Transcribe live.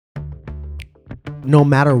no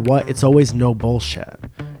matter what, it's always no bullshit.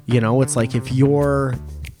 You know, it's like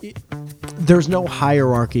there's no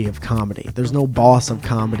hierarchy of comedy. There's no boss of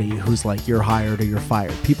comedy who's like, you're hired or you're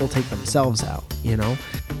fired. People take themselves out, you know?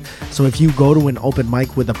 So if you go to an open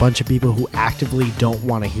mic with a bunch of people who actively don't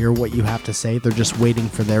want to hear what you have to say, they're just waiting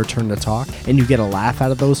for their turn to talk, and you get a laugh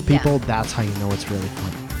out of those people, that's how you know it's really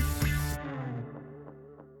funny.